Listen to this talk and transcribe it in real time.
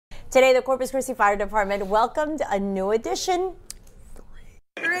Today, the Corpus Christi Fire Department welcomed a new addition.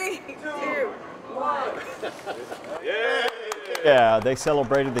 3, 2, 1. Yeah, they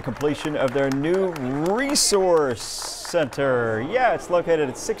celebrated the completion of their new resource center. Yeah, it's located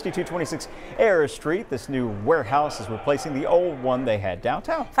at 6226 Air Street. This new warehouse is replacing the old one they had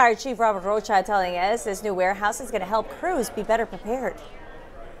downtown. Fire Chief Robert Rocha telling us this new warehouse is going to help crews be better prepared.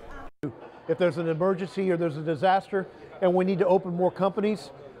 If there's an emergency or there's a disaster and we need to open more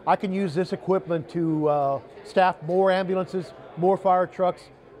companies, I can use this equipment to staff more ambulances, more fire trucks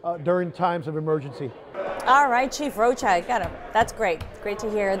during times of emergency. All right, Chief Rocha, that's great. Great to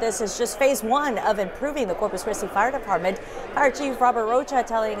hear. This is just phase 1 of improving the Corpus Christi Fire Department. Fire Chief Robert Rocha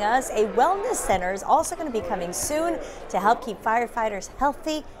telling us a wellness center is also going to be coming soon to help keep firefighters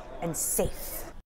healthy and safe.